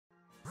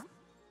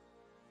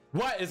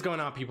What is going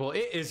on, people?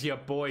 It is your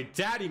boy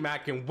Daddy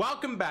Mac, and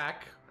welcome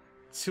back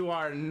to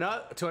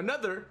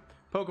another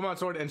Pokemon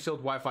Sword and Shield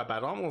Wi-Fi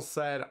battle. I almost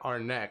said our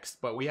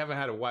next, but we haven't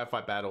had a Wi-Fi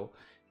battle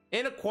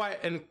in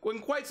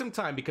quite some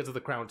time because of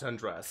the Crown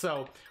Tundra.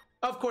 So,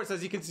 of course,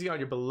 as you can see on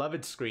your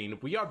beloved screen,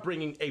 we are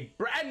bringing a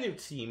brand new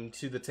team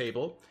to the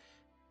table.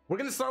 We're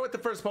gonna start with the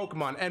first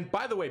Pokemon, and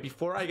by the way,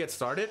 before I get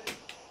started,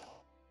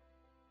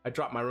 I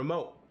dropped my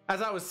remote.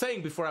 As I was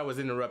saying before I was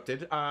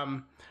interrupted,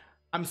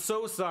 I'm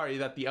so sorry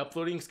that the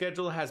uploading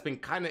schedule has been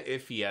kind of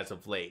iffy as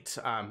of late.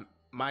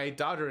 My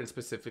daughter, and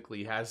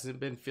specifically, hasn't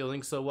been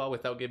feeling so well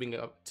without giving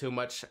up too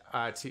much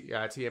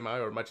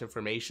TMI or much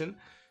information.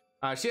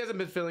 She hasn't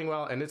been feeling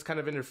well, and it's kind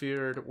of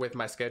interfered with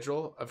my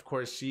schedule. Of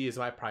course, she is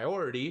my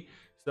priority,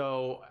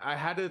 so I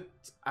had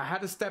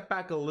to step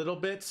back a little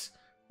bit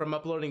from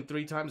uploading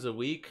 3 times a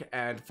week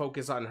and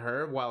focus on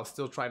her while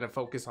still trying to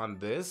focus on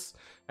this,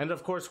 and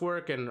of course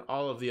work and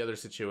all of the other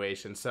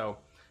situations. So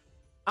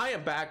I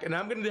am back, and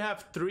I'm going to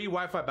have 3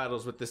 Wi-Fi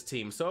battles with this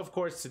team. So of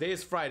course, today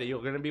is Friday.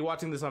 You're going to be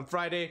watching this on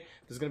Friday.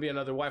 There's going to be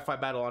another Wi-Fi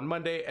battle on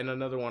Monday and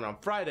another one on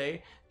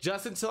Friday,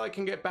 just until I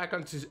can get back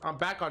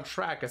on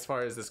track as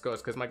far as this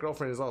goes, because my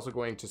girlfriend is also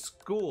going to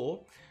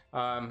school.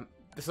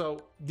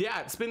 So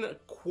yeah, it's been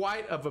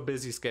quite of a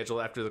busy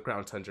schedule after the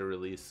Crown Tundra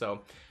release.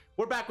 So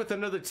we're back with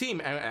another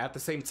team, and at the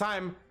same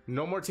time,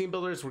 no more team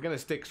builders. We're gonna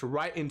stick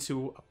right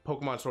into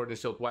Pokemon Sword and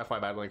Shield Wi-Fi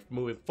battling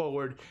moving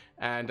forward,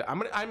 and I'm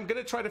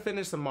gonna try to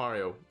finish the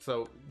Mario.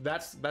 So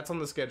that's on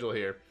the schedule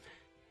here.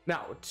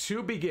 Now,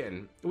 to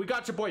begin, we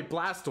got your boy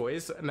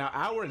Blastoise. Now,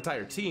 our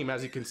entire team,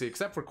 as you can see,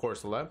 except for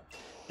Corsola,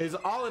 is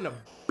all in a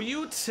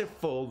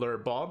beautiful lure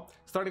ball,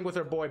 starting with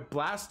our boy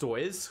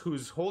Blastoise,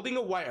 who's holding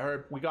a white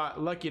herb. We got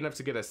lucky enough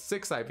to get a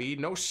 6 IV,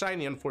 no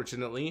shiny,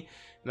 unfortunately,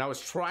 and I was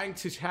trying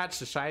to hatch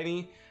the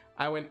shiny.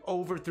 I went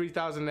over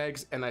 3,000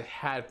 eggs, and I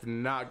have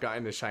not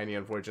gotten a shiny,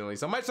 unfortunately.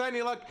 So my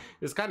shiny luck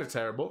is kind of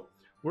terrible.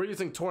 We're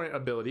using Torrent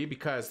ability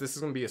because this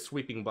is going to be a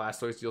sweeping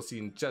Blastoise. You'll see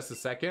in just a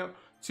second.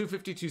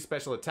 252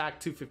 special attack,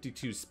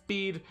 252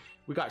 speed.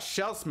 We got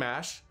Shell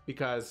Smash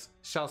because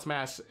Shell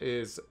Smash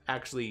is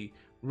actually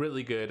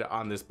really good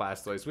on this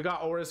Blastoise. We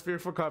got Aura Sphere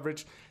for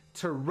coverage.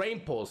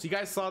 Terrain Pulse. You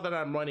guys saw that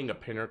I'm running a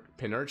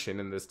Pinurchin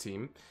in this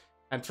team,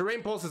 and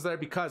Terrain Pulse is there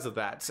because of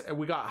that. And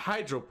we got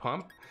Hydro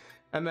Pump.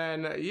 And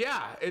then,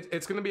 yeah,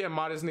 it's going to be a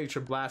Modest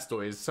Nature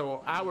Blastoise.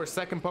 So our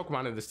second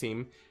Pokemon in this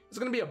team is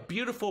going to be a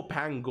beautiful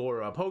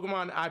Pangoro, a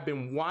Pokemon I've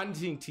been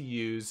wanting to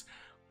use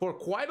for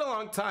quite a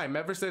long time,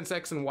 ever since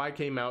X and Y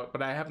came out,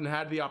 but I haven't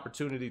had the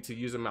opportunity to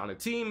use them on a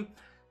team.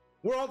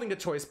 We're holding a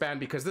choice band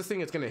because this thing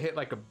is going to hit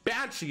like a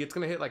Banshee. It's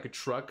going to hit like a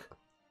truck.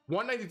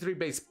 193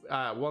 base,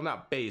 well,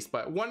 not base,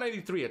 but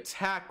 193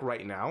 attack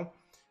right now.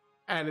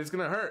 And it's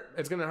going to hurt.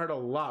 It's going to hurt a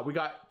lot. We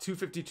got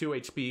 252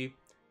 HP,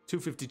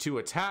 252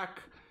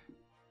 attack,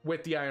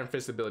 with the Iron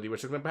Fist ability,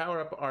 which is going to power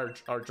up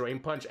our Drain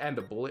Punch and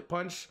the Bullet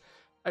Punch.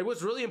 It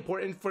was really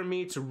important for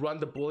me to run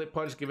the Bullet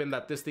Punch, given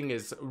that this thing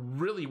is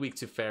really weak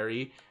to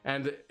Fairy,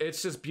 and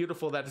it's just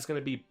beautiful that it's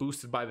going to be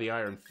boosted by the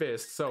Iron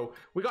Fist. So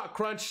we got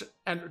Crunch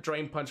and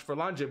Drain Punch for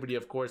longevity,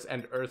 of course,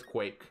 and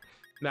Earthquake.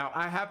 Now,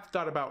 I have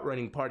thought about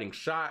running Parting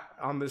Shot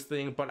on this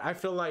thing, but I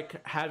feel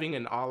like having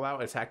an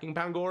all-out attacking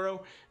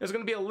Pangoro is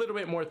going to be a little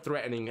bit more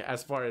threatening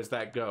as far as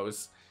that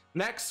goes.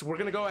 Next, we're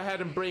going to go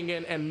ahead and bring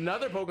in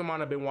another Pokemon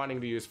I've been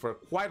wanting to use for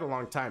quite a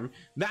long time.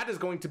 That is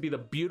going to be the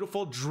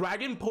beautiful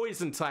Dragon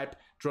Poison type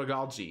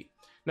Dragalge.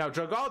 Now,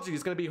 Dragalge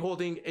is going to be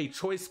holding a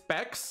Choice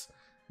Specs.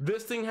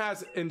 This thing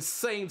has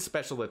insane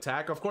special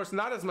attack. Of course,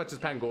 not as much as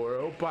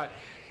Pangoro, but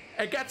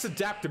it gets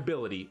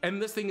adaptability.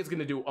 And this thing is going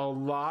to do a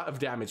lot of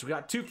damage. We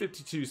got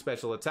 252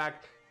 special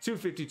attack,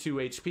 252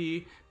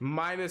 HP,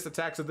 minus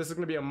attack. So this is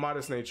going to be a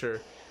Modest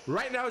Nature.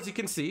 Right now, as you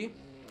can see,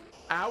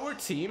 our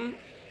team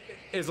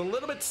is a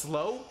little bit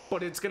slow,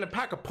 but it's gonna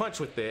pack a punch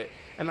with it,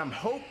 and I'm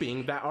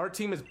hoping that our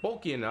team is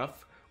bulky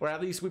enough, or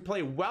at least we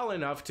play well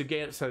enough to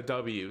get to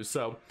W.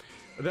 So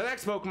the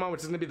next Pokemon,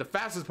 which is gonna be the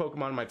fastest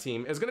Pokemon on my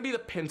team, is gonna be the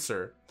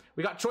Pinsir.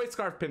 We got Choice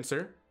Scarf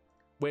Pinsir,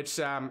 which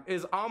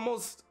is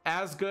almost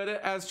as good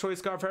as Choice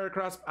Scarf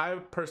Heracross. I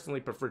personally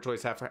prefer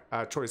Choice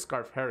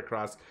Scarf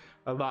Heracross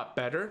a lot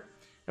better.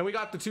 And we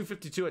got the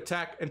 252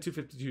 attack and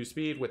 252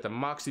 speed with the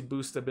Moxie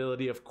Boost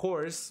ability, of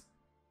course.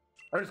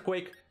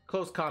 Earthquake,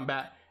 Close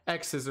Combat,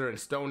 X-Scissor, and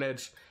Stone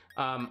Edge.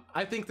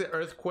 I think the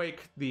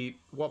Earthquake,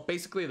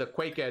 basically the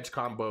Quake Edge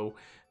combo,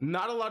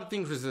 not a lot of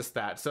things resist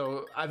that.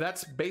 So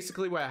that's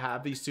basically why I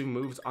have these 2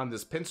 moves on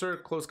this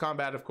Pinsir. Close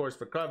Combat, of course,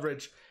 for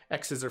coverage.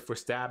 X-Scissor for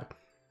stab.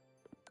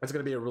 It's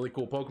going to be a really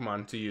cool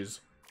Pokemon to use.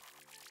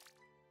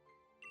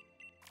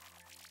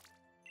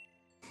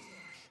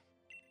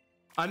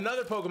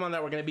 Another Pokemon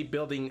that we're going to be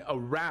building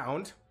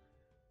around,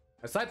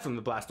 aside from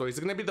the Blastoise, is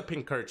going to be the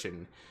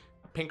Pincurchin.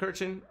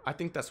 Pincurchin? I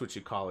think that's what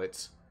you call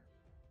it.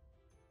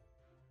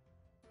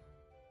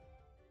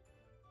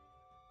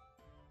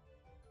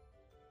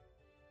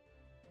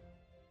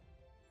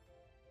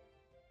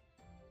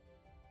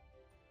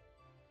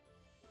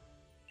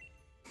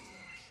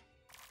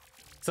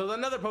 So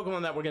another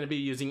Pokemon that we're going to be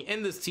using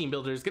in this team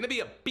builder is going to be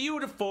a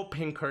beautiful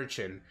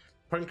Pincurchin.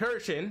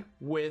 Concussion,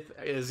 with,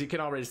 as you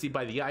can already see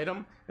by the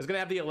item, is going to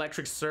have the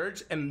electric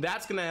surge, and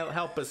that's going to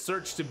help us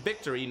surge to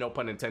victory, no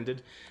pun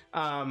intended,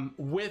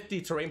 with the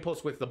terrain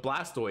pulse with the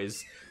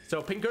Blastoise.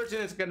 So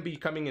Concussion is going to be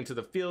coming into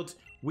the field.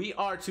 We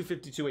are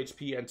 252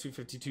 HP and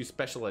 252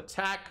 special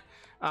attack.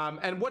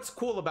 And what's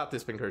cool about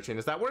this Concussion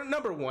is that we're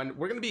number one,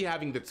 we're going to be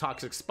having the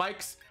toxic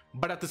spikes,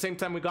 but at the same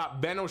time we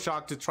got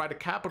Venoshock to try to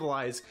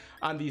capitalize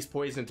on these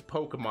poisoned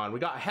Pokemon. We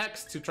got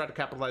Hex to try to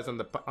capitalize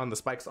on the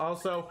spikes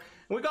also.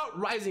 And we got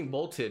Rising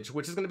Voltage,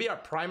 which is going to be our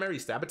primary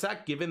stab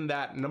attack, given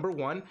that number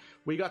one,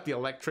 we got the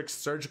electric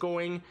surge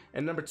going,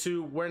 and number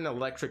two, we're an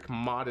electric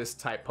modest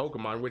type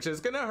Pokemon, which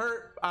is going to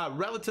hurt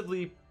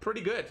relatively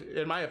pretty good,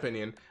 in my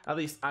opinion. At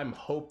least I'm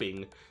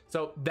hoping.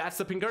 So that's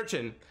the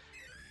Concussion.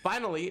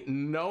 Finally,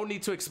 no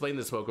need to explain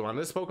this Pokemon.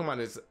 This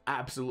Pokemon is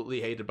absolutely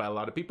hated by a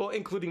lot of people,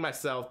 including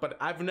myself, but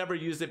I've never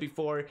used it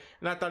before,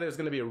 and I thought it was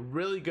going to be a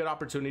really good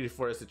opportunity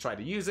for us to try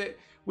to use it.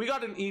 We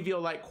got an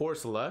Eviolite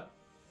Corsola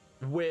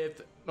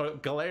with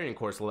Galarian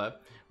Corsola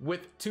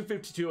with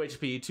 252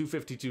 HP,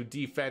 252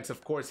 defense,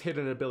 of course,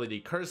 hidden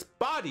ability Curse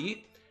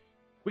Body.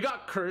 We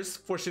got Curse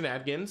for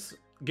shenanigans.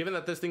 Given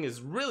that this thing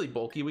is really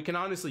bulky, we can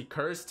honestly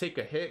Curse, take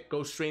a hit,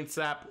 go Strain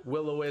Sap,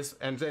 Will-O-Wisp,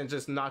 and then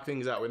just knock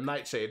things out with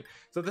Nightshade.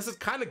 So this is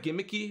kind of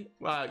gimmicky,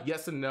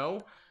 yes and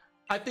no.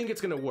 I think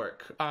it's gonna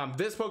work.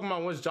 This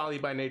Pokemon was jolly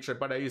by nature,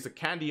 but I used a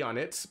candy on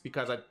it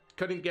because I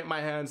couldn't get my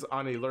hands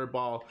on a Lure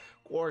Ball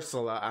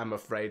Corsola, I'm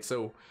afraid.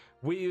 So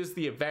we used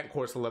the event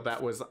Corsola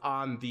that was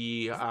on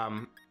the,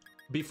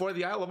 before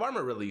the Isle of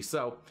Armor release.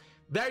 So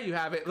there you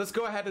have it. Let's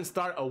go ahead and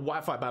start a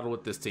Wi-Fi battle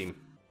with this team.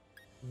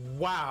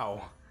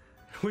 Wow.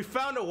 We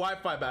found a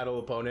Wi-Fi battle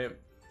opponent,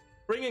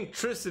 bringing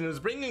Tristan, who's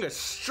bringing a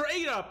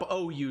straight up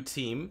OU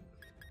team.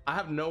 I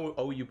have no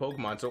OU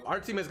Pokemon, so our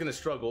team is going to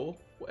struggle,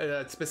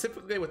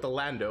 specifically with the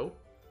Lando,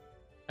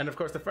 and of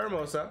course the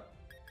Pheromosa,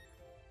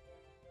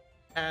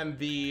 and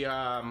the,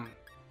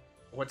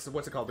 what's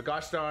it called? The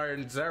gosh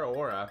darn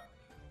Zeraora.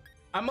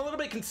 I'm a little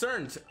bit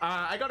concerned.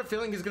 I got a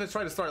feeling he's going to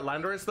try to start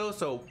Landorus though,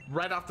 so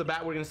right off the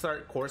bat we're going to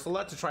start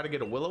Corsola to try to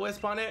get a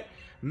Will-O-Wisp on it,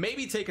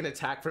 maybe take an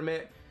attack from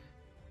it.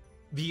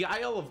 The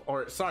Isle of,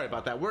 or sorry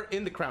about that, we're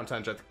in the Crown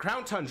Tundra. The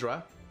Crown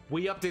Tundra,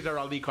 we updated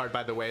our lead card,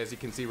 by the way, as you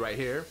can see right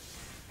here.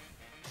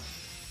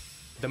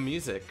 The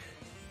music.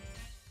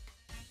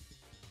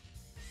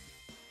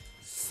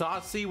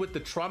 Saucy with the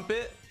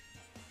trumpet.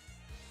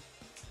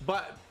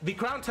 But the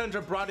Crown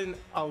Tundra brought in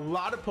a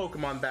lot of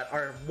Pokemon that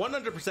are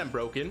 100%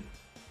 broken.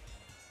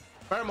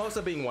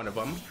 Pheromosa being one of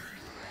them.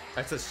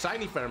 That's a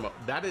shiny Pheromosa.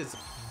 That is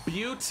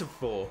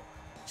beautiful.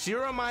 She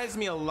reminds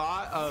me a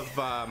lot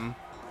of,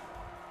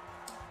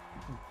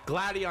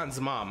 Gladion's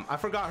mom. I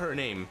forgot her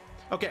name.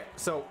 Okay,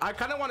 so I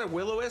kind of want a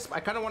Will-O-Wisp. I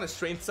kind of want a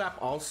Strain Sap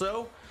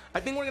also. I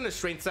think we're going to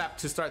Strain Sap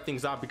to start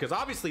things off because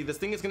obviously this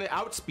thing is going to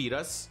outspeed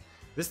us.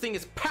 This thing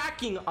is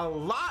packing a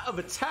lot of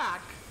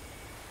attack,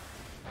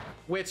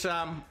 which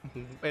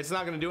it's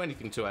not going to do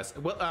anything to us.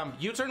 Well,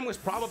 U-turn was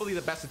probably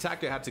the best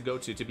attack I had to go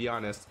to be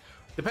honest.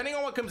 Depending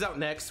on what comes out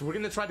next, we're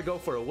going to try to go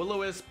for a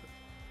Will-O-Wisp.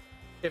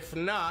 If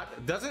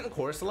not, doesn't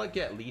Corsola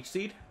get Leech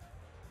Seed?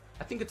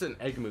 I think it's an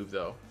egg move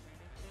though.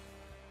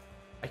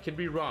 I could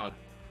be wrong.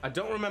 I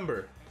don't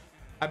remember.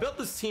 I built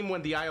this team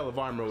when the Isle of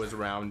Armor was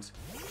around,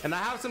 and I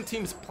have some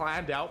teams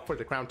planned out for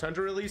the Crown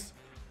Tundra release.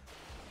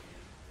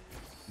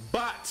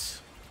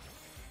 But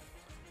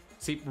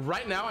see,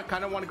 right now I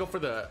kind of want to go for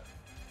the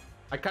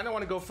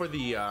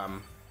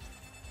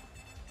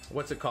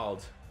what's it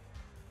called?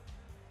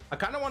 I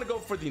kind of want to go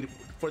for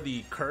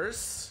the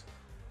Curse,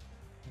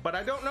 but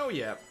I don't know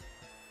yet.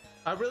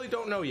 I really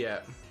don't know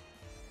yet.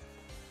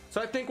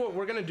 So I think what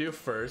we're gonna do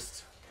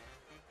first,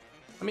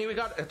 I mean, we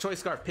got a Choice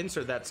Scarf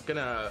Pinsir that's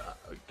gonna,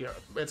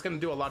 it's gonna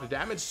do a lot of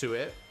damage to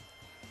it.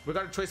 We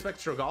got a Choice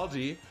Spectral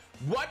Galgi.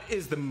 What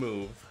is the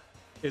move?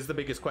 Is the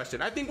biggest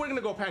question. I think we're gonna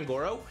go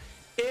Pangoro.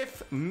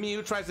 If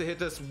Mew tries to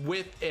hit us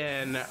with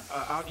an,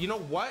 you know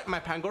what? My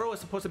Pangoro was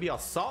supposed to be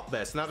Assault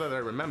Vest. Now that I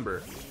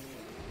remember,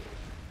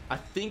 I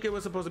think it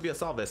was supposed to be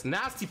Assault Vest.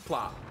 Nasty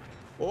Plot.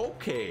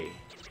 Okay,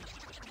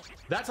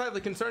 that's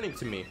highly concerning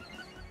to me.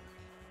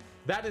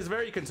 That is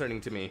very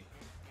concerning to me.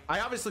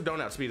 I obviously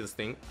don't outspeed this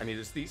thing. I need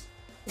to sneeze.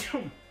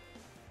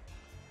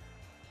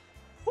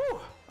 Whew,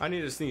 I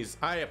need to sneeze.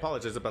 I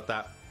apologize about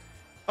that.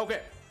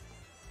 Okay,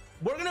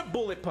 we're gonna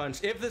Bullet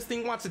Punch. If this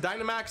thing wants to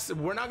Dynamax,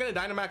 we're not gonna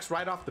Dynamax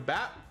right off the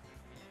bat.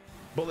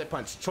 Bullet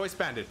Punch. Choice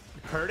Banded.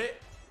 Heard it?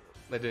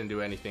 That didn't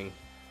do anything.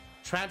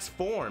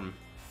 Transform.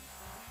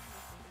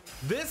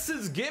 This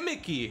is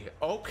gimmicky.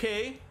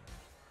 Okay.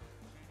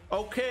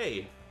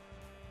 Okay.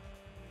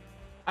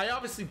 I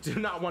obviously do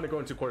not want to go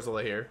into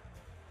Corsola here,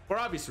 for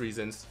obvious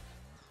reasons.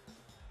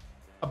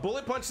 A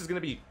Bullet Punch is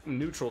going to be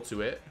neutral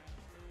to it.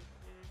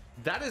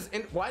 That is,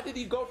 why did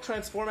he go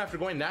Transform after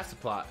going Nasty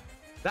Plot?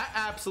 That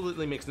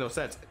absolutely makes no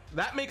sense.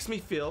 That makes me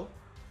feel,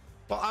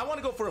 well, I want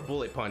to go for a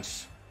Bullet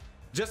Punch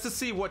just to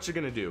see what you're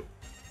going to do.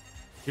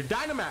 You're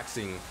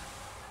Dynamaxing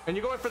and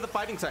you're going for the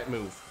Fighting type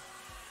move.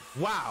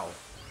 Wow.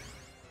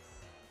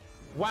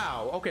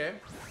 Wow, okay.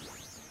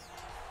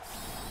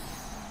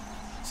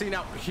 See,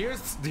 now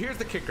here's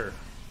the kicker.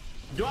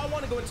 Do I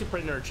want to go into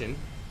Prenurchin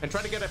and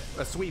try to get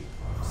a sweep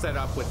set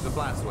up with the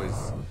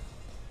Blastoise?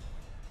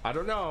 I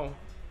don't know.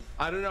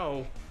 I don't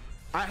know.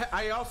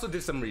 I also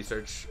did some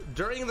research.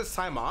 During this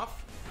time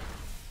off,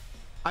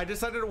 I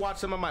decided to watch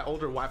some of my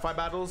older Wi-Fi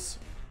battles,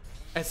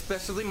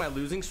 especially my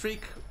losing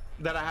streak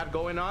that I had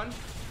going on.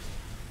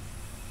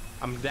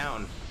 I'm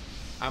down.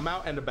 I'm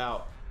out and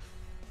about.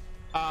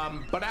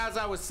 But as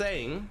I was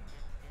saying,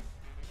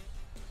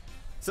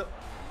 so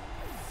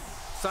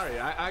sorry,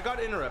 I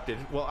got interrupted.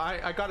 Well,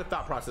 I got a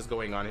thought process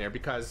going on here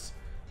because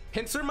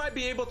Pinsir might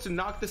be able to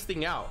knock this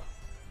thing out,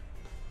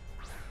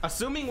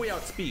 assuming we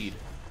outspeed,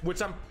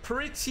 which I'm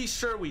pretty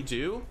sure we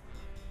do,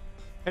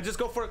 and just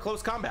go for a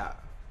close combat.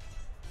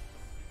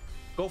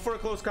 Go for a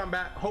close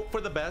combat, hope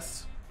for the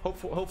best.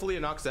 Hopefully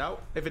it knocks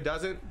out. If it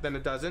doesn't, then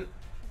it doesn't.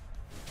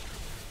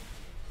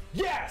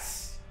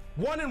 Yes!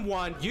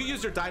 1-1. You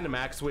use your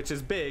Dynamax, which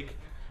is big.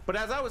 But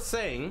as I was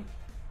saying,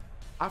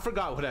 I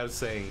forgot what I was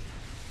saying.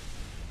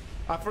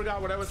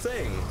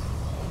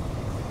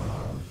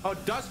 Oh,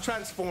 does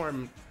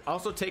transform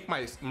also take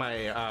my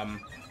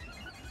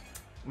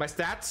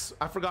stats?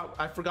 I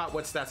forgot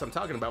what stats I'm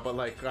talking about, but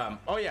like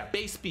oh yeah,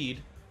 base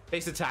speed,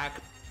 base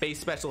attack, base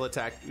special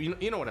attack.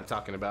 You know what I'm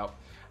talking about.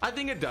 I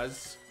think it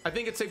does. I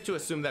think it's safe to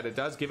assume that it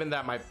does, given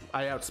that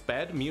I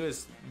outsped. Mew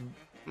is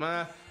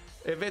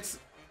if it's,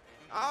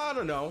 I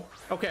don't know.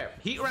 Okay,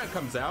 Heatran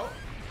comes out.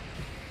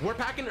 We're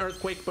packing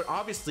Earthquake, but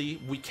obviously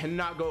we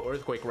cannot go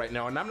Earthquake right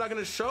now, and I'm not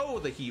going to show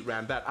the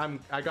Heatran that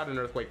I got an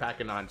Earthquake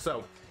packing on.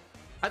 So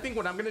I think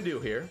what I'm going to do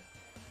here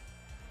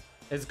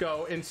is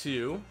go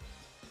into,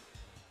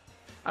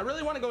 I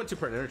really want to go into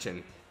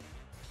Prenurchin.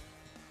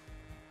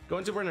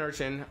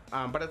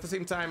 But at the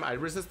same time, I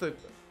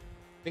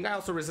think I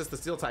also resist the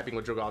Steel typing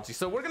with Dragalge.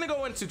 So we're going to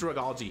go into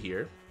Dragalge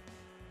here.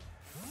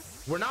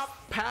 We're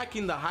not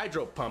packing the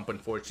Hydro Pump,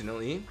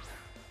 unfortunately,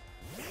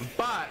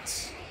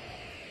 but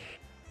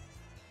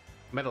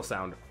Metal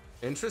Sound.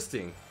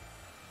 Interesting.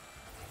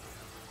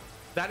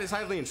 That is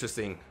highly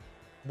interesting.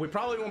 We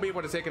probably won't be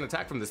able to take an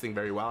attack from this thing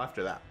very well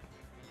after that.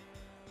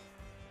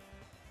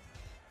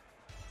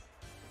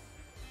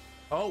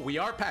 Oh, we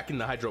are packing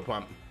the Hydro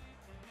Pump.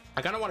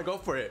 I kind of want to go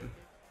for it.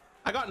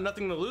 I got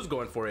nothing to lose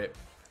going for it.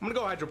 I'm gonna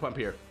go Hydro Pump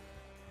here.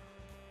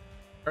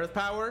 Earth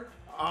Power.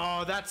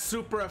 Oh, that's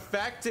super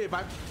effective.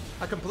 I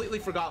completely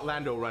forgot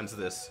Lando runs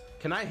this.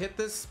 Can I hit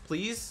this,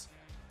 please?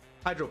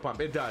 Hydro Pump.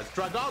 It does.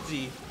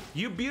 Dragalge,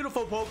 you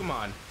beautiful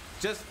Pokemon.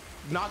 Just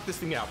knock this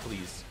thing out,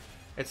 please.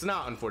 It's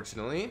not,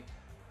 unfortunately.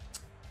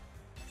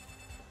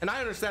 And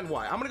I understand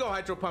why. I'm gonna go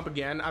Hydro Pump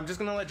again. I'm just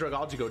gonna let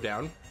Dragalge go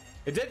down.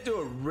 It did do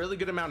a really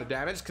good amount of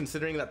damage,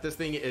 considering that this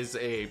thing is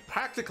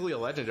practically a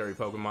legendary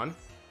Pokemon.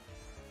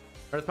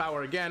 Earth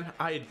Power again.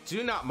 I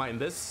do not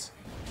mind this,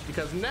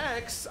 because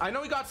next, I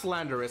know he got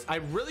Landorus. I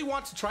really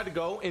want to try to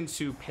go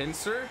into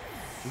Pinsir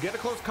and get a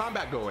close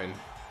combat going.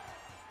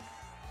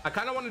 I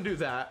kind of want to do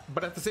that,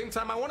 but at the same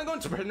time, I want to go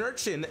into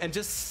Prenurchin and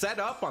just set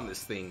up on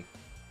this thing.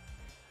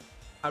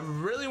 I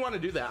really want to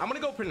do that. I'm going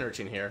to go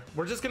Prenurchin here.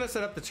 We're just going to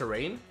set up the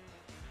terrain.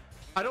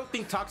 I don't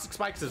think Toxic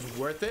Spikes is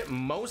worth it,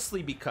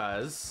 mostly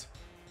because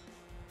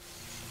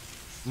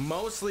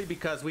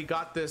we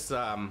got this,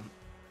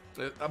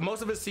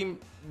 most of us seem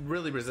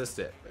really resist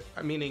it,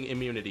 meaning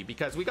immunity,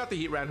 because we got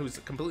the Heatran, who's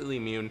completely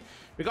immune.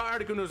 We got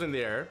Articuno, who's in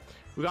the air.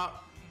 We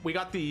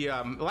got the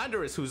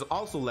Landorus, who's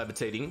also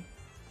levitating,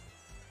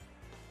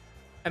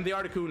 and the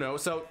Articuno.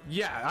 So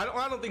yeah,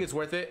 I don't think it's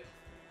worth it,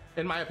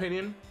 in my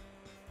opinion.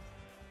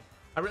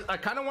 I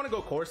kind of want to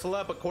go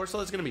Corsola, but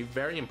Corsola is going to be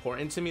very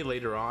important to me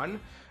later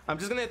on. I'm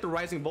just going to hit the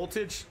Rising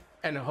Voltage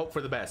and hope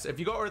for the best. If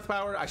you go Earth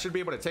Power, I should be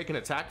able to take an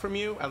attack from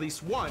you, at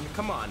least one.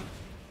 Come on.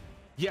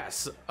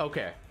 Yes.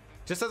 Okay.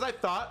 Just as I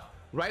thought,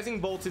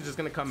 Rising Voltage is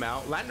going to come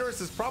out.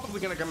 Landorus is probably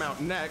going to come out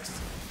next,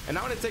 and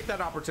I'm going to take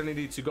that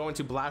opportunity to go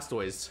into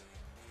Blastoise.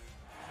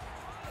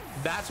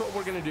 That's what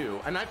we're going to do,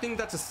 and I think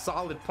that's a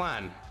solid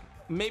plan.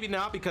 Maybe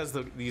not, because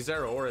the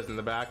Zero Aura is in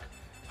the back.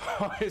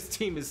 His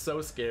team is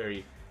so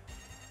scary.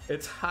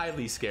 It's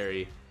highly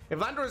scary. If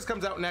Landorus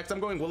comes out next, I'm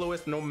going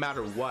Will-O-Wisp no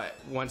matter what,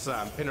 once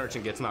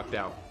Prenurchin gets knocked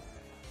out.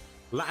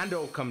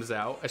 Lando comes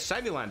out, a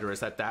shiny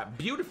Landorus at that.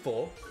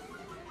 Beautiful.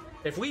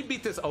 If we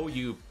beat this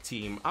OU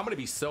team, I'm going to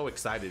be so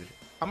excited.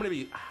 I'm going to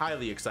be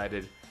highly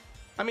excited.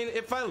 I mean,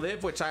 if I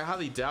live, which I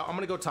highly doubt, I'm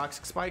going to go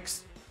Toxic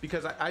Spikes,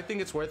 because I think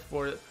it's worth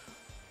for it.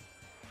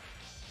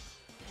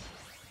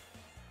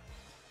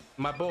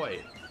 My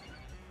boy,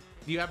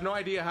 you have no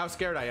idea how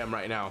scared I am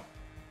right now.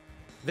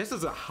 This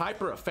is a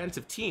hyper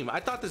offensive team. I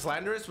thought this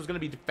Landorus was going to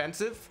be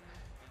defensive.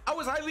 I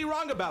was highly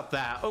wrong about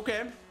that.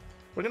 Okay,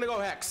 we're going to go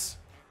Hex.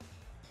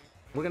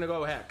 We're going to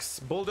go Hex.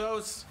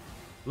 Bulldoze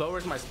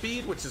lowers my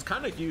speed, which is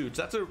kind of huge.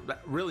 That's a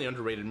really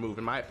underrated move,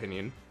 in my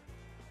opinion.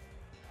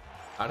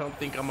 I don't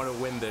think I'm going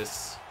to win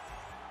this.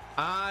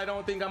 I'm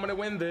going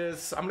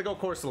to go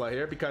Corsola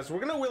here, because we're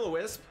going to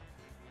Will-O-Wisp.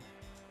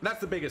 That's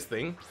the biggest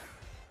thing.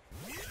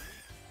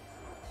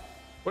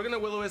 We're going to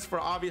Will-O-Wisp for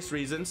obvious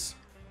reasons,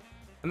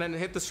 and then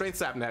hit the Strength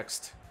Sap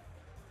next.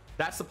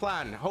 That's the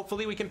plan.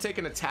 Hopefully we can take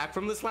an attack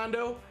from this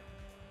Lando.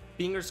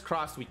 Fingers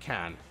crossed we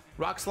can.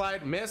 Rock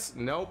slide, miss.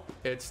 Nope,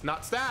 it's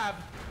not stab.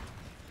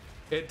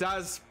 It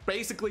does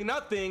basically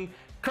nothing.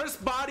 Curse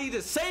body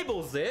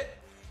disables it,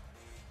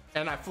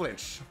 and I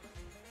flinch.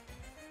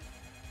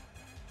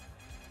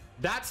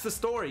 That's the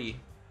story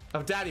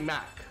of Daddy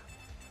Mac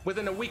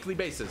within a weekly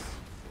basis.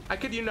 I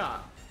kid you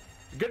not.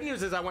 The good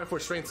news is I went for a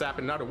strength sap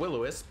and not a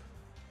will-o-wisp.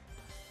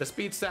 The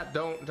speed stat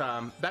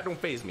don't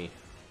phase me.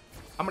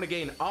 I'm gonna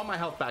gain all my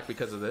health back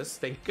because of this.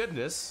 Thank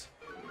goodness.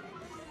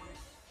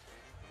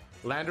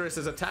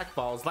 Landorus' attack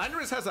falls.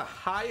 Landorus has a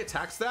high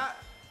attack stat,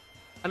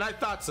 and I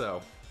thought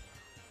so.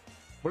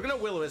 We're gonna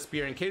will-o-wisp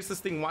here in case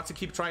this thing wants to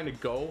keep trying to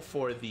go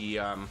for the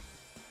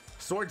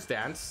swords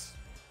dance.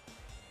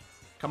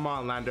 Come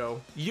on,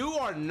 Lando. You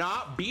are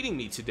not beating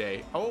me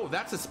today. Oh,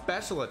 that's a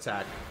special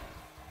attack.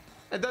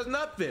 It does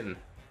nothing.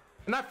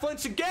 And I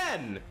flinch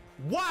again.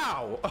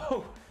 Wow.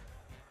 Oh,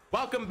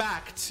 welcome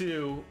back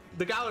to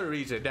the gallery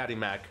region, Daddy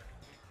Mac.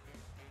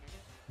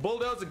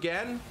 Bulldoze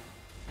again.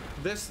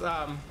 This,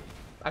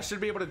 I should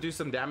be able to do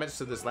some damage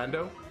to this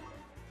Lando.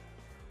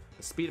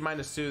 Speed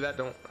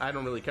 -2, I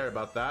don't really care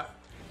about that.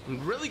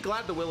 I'm really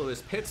glad the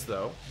will-o-wisp hits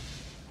though.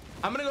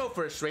 I'm gonna go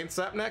for a strength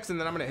sap next, and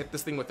then I'm gonna hit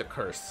this thing with the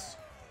curse.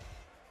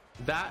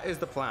 That is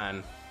the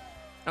plan,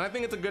 and I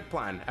think it's a good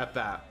plan at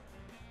that.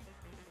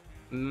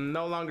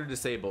 No longer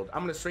disabled.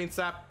 I'm gonna strength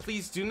sap.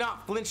 Please do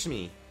not flinch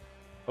me,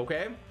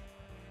 okay?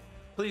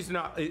 Please do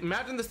not.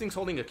 Imagine this thing's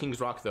holding a King's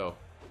Rock though.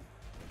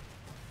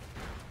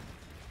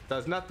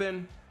 Does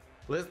nothing.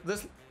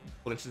 This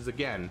flinches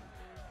again.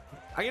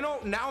 You know,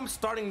 now I'm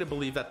starting to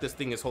believe that this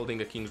thing is holding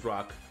a King's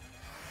Rock.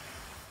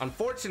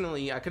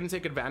 Unfortunately, I couldn't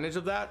take advantage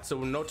of that,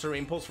 so no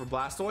terrain pulse for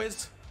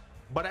Blastoise.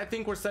 But I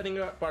think we're setting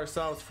up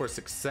ourselves for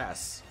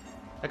success.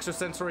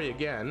 Extrasensory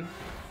again.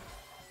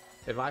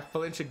 If I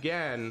flinch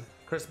again,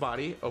 curse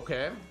body,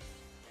 okay.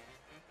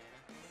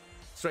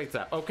 Straight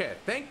tap, okay,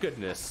 thank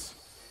goodness.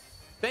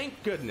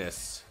 Thank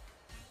goodness.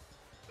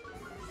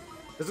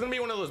 This is gonna be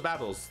one of those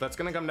battles that's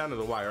gonna come down to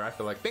the wire, I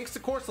feel like. Thanks to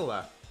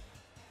Corsola.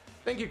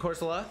 Thank you,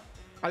 Corsola.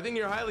 I think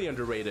you're highly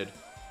underrated.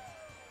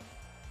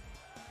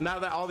 Now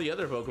that all the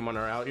other Pokemon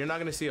are out, you're not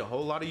gonna see a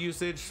whole lot of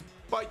usage,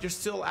 but you're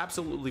still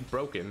absolutely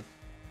broken.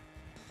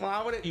 Well,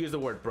 I wouldn't use the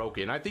word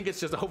broken. I think it's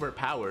just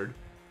overpowered.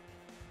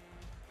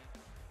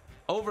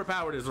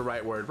 Overpowered is the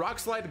right word. Rock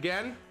slide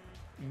again.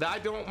 I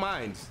don't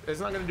mind.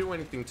 It's not gonna do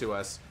anything to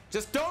us.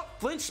 Just don't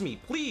flinch me,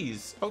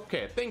 please.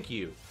 Okay, thank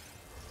you.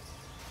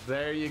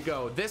 There you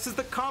go. This is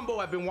the combo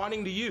I've been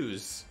wanting to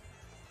use.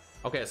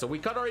 Okay, so we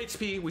cut our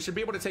HP. We should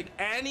be able to take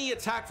any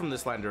attack from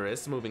this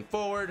Landorus moving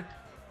forward.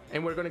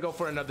 And we're gonna go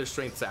for another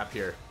strength sap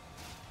here.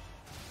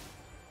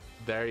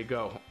 There you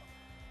go.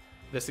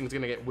 This thing's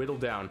gonna get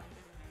whittled down.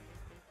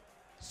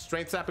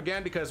 Strength sap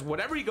again, because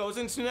whatever he goes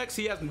into next,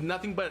 he has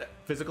nothing but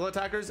physical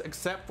attackers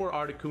except for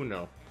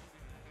Articuno.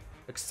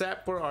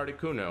 Except for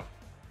Articuno.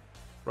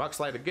 Rock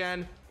slide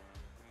again.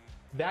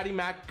 Daddy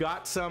Mac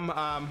got some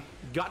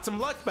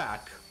luck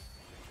back.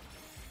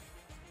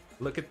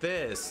 Look at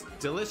this.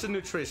 Delicious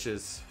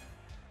nutritious.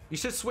 You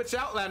should switch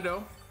out,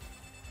 Lando.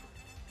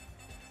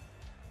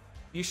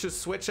 You should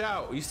switch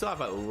out. You still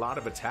have a lot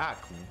of attack.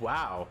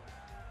 Wow.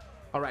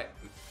 All right.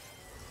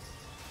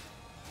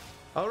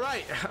 All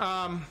right.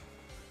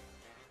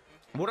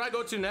 What do I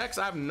go to next?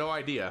 I have no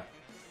idea.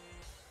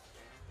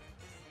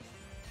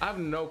 I have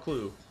no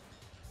clue.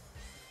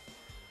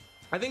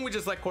 I think we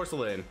just let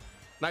Corsola in.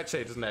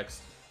 Nightshade is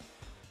next.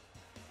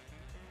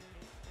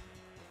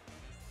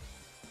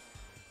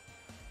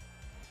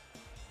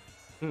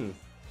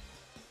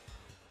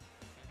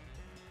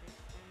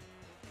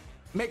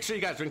 Make sure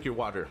you guys drink your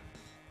water.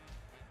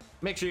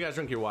 Make sure you guys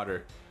drink your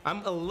water.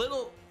 I'm a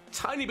little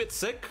tiny bit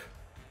sick,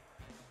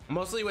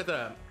 mostly with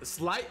a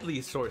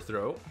slightly sore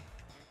throat.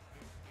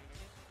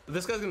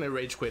 This guy's gonna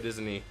rage quit,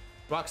 isn't he?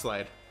 Rock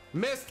slide.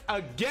 Missed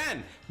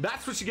again.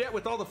 That's what you get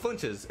with all the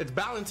flinches. It's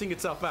balancing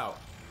itself out.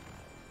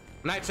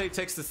 Nightshade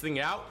takes this thing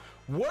out.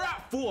 We're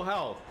at full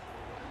health.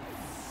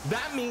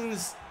 That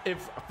means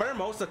if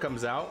Pheromosa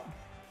comes out,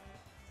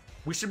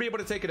 we should be able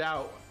to take it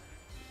out.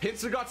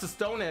 Pinsir got the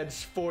Stone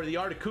Edge for the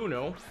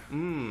Articuno.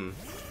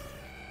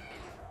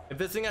 If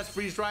this thing has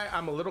freeze dry,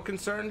 I'm a little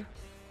concerned.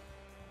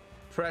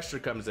 Pressure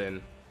comes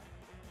in.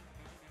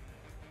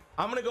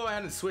 I'm gonna go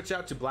ahead and switch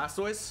out to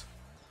Blastoise.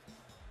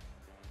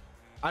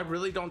 I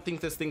really don't think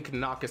this thing can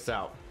knock us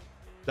out.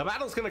 The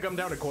battle's gonna come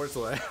down to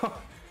Corsola.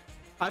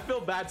 I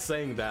feel bad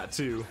saying that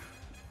too.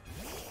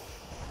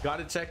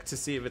 Gotta check to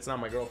see if it's not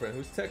my girlfriend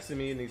who's texting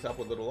me and needs help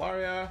with little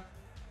Aria.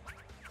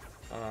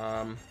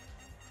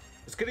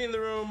 Is Kitty in the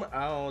room?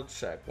 I'll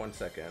check. 1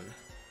 second.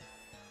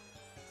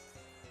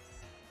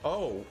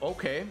 Oh,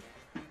 okay.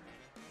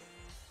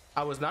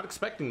 I was not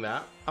expecting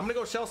that. I'm gonna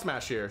go Shell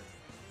Smash here.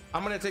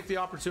 I'm gonna take the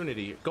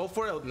opportunity. Go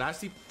for a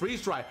nasty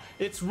freeze dry.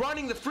 It's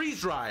running the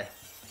freeze dry.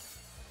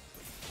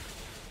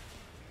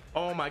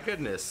 Oh my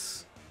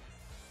goodness.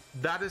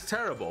 That is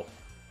terrible.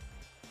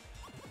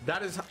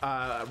 That is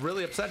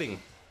really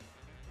upsetting.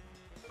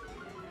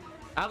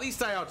 At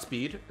least I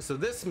outspeed. So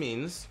this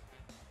means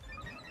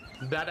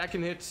that I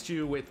can hit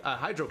you with a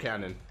Hydro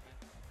Cannon.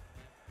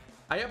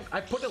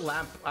 I put a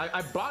lamp.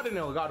 I bought an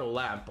Elgato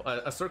lamp,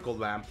 a circle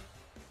lamp,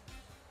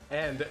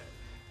 and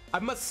I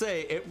must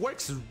say it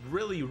works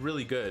really,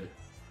 really good.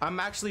 I'm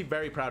actually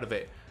very proud of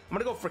it. I'm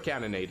gonna go for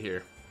Cannonade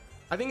here.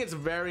 I think it's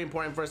very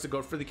important for us to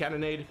go for the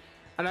Cannonade,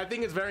 and I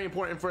think it's very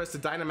important for us to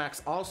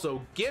Dynamax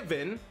also,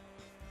 given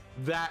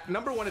that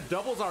number one, it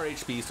doubles our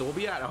HP, so we'll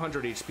be at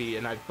 100 HP,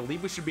 and I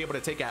believe we should be able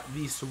to take at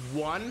least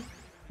one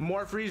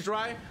more freeze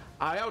dry.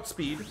 I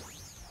outspeed,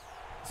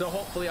 so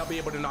hopefully I'll be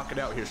able to knock it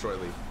out here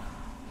shortly.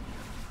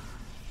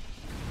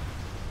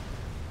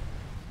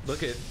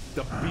 Look at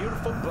the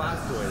beautiful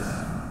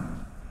Blastoise.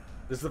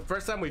 This is the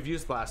first time we've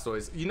used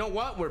Blastoise. You know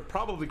what? We're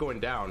probably going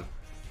down.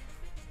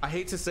 I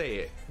hate to say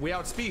it. We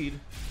outspeed.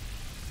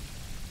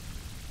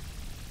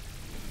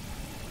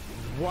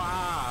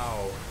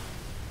 Wow.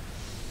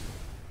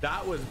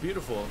 That was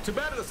beautiful. Too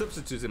bad the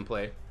substitute's in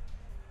play.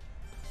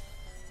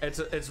 I'm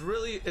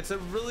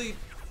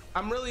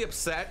really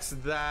upset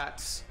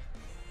that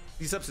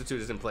the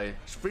substitute is in play.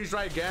 Freeze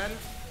dry again.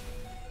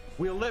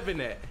 We're living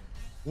it.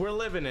 We're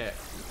living it.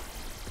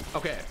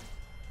 Okay.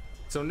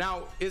 So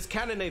now, is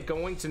Cannonade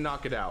going to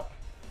knock it out?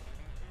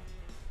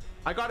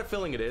 I got a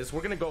feeling it is.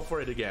 We're gonna go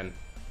for it again.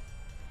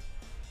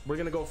 We're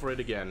gonna go for it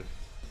again.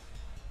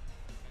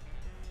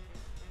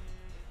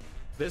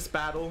 This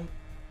battle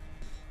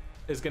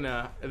is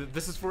gonna...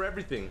 This is for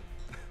everything.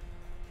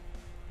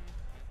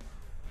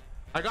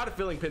 I got a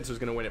feeling Pinsir's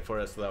gonna win it for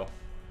us, though.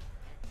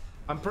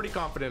 I'm pretty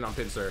confident on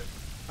Pinsir.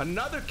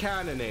 Another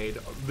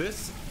Cannonade.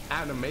 This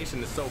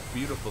animation is so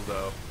beautiful,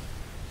 though.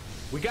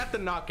 We got the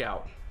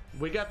knockout.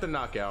 We got the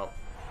knockout.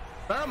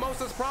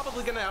 Pheromosa's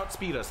probably gonna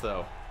outspeed us,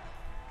 though.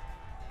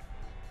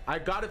 I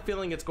got a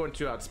feeling it's going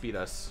to outspeed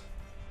us.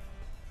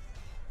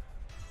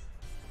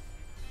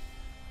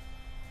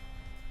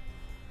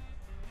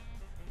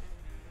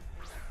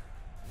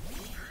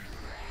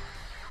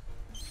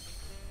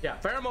 Yeah,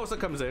 Pheromosa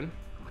comes in,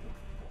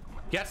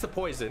 gets the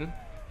poison,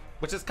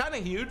 which is kind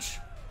of huge.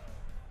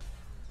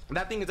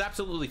 That thing is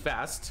absolutely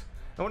fast.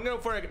 I want to go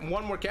for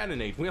one more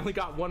Cannonade. We only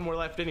got one more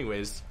left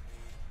anyways.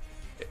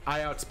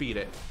 I outspeed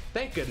it.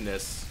 Thank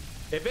goodness.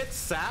 If it's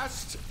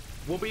sashed,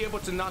 we'll be able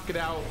to knock it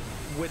out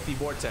with the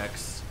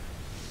Vortex.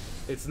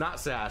 It's not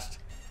sashed.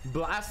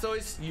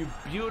 Blastoise, you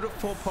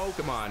beautiful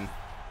Pokemon.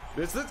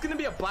 This is gonna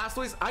be a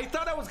Blastoise. I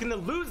thought I was gonna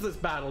lose this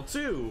battle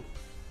too.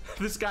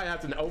 This guy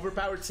has an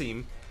overpowered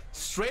team.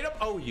 Straight up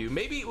OU,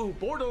 maybe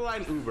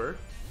borderline Uber.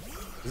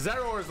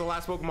 Zeraor is the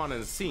last Pokemon in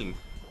his team.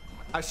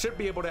 I should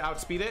be able to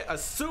outspeed it,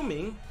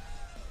 assuming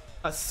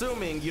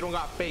you don't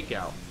got Fake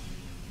Out.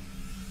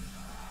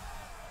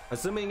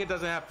 Assuming it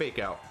doesn't have Fake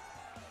Out.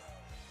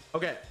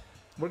 Okay,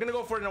 we're gonna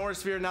go for an Aura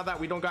Sphere now that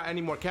we don't got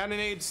any more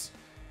Cannonades,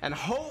 and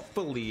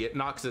hopefully it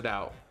knocks it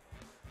out.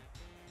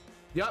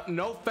 Yup,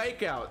 no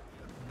Fake Out.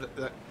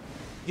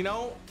 You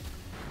know,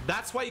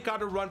 that's why you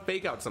gotta run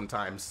Fake Out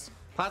sometimes.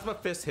 Plasma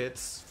Fist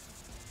hits.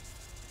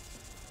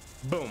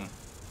 Boom.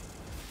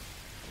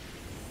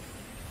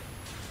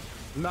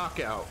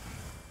 Knockout.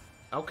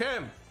 Okay.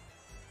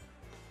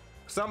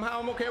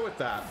 Somehow I'm okay with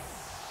that.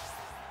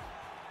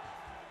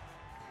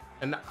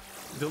 And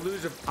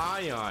Deluge of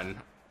Ion.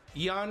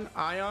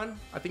 Ion?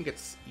 I think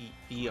it's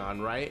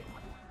Eon, right?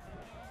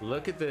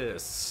 Look at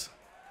this.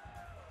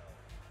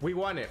 We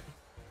won it.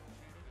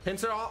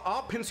 Pinsir,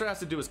 all Pinsir has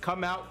to do is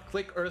come out,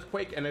 click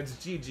Earthquake, and it's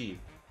GG.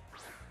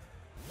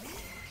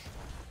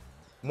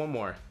 One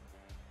more.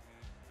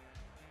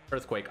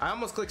 Earthquake. I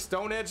almost clicked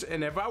Stone Edge,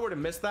 and if I were to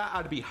miss that,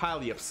 I'd be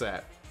highly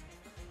upset.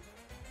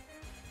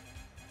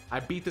 I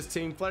beat this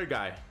Team Flare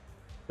guy.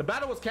 The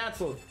battle was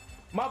canceled.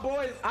 My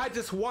boys, I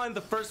just won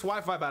the first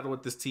Wi-Fi battle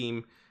with this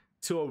team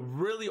to a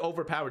really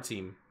overpowered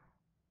team.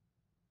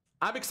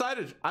 I'm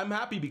excited. I'm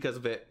happy because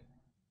of it.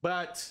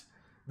 But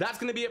that's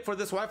going to be it for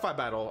this Wi-Fi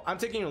battle. I'm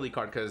taking a lead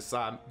card because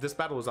this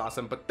battle was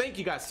awesome. But thank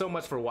you guys so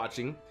much for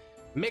watching.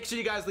 Make sure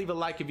you guys leave a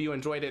like if you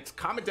enjoyed it.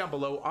 Comment down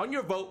below on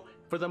your vote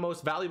for the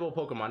most valuable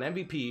Pokemon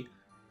MVP.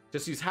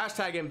 Just use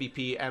hashtag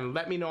MVP and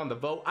let me know on the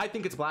vote. I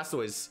think it's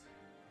Blastoise.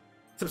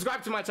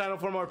 Subscribe to my channel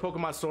for more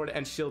Pokemon Sword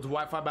and Shield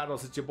Wi-Fi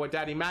battles. It's your boy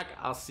Daddy Mac.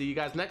 I'll see you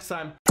guys next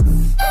time.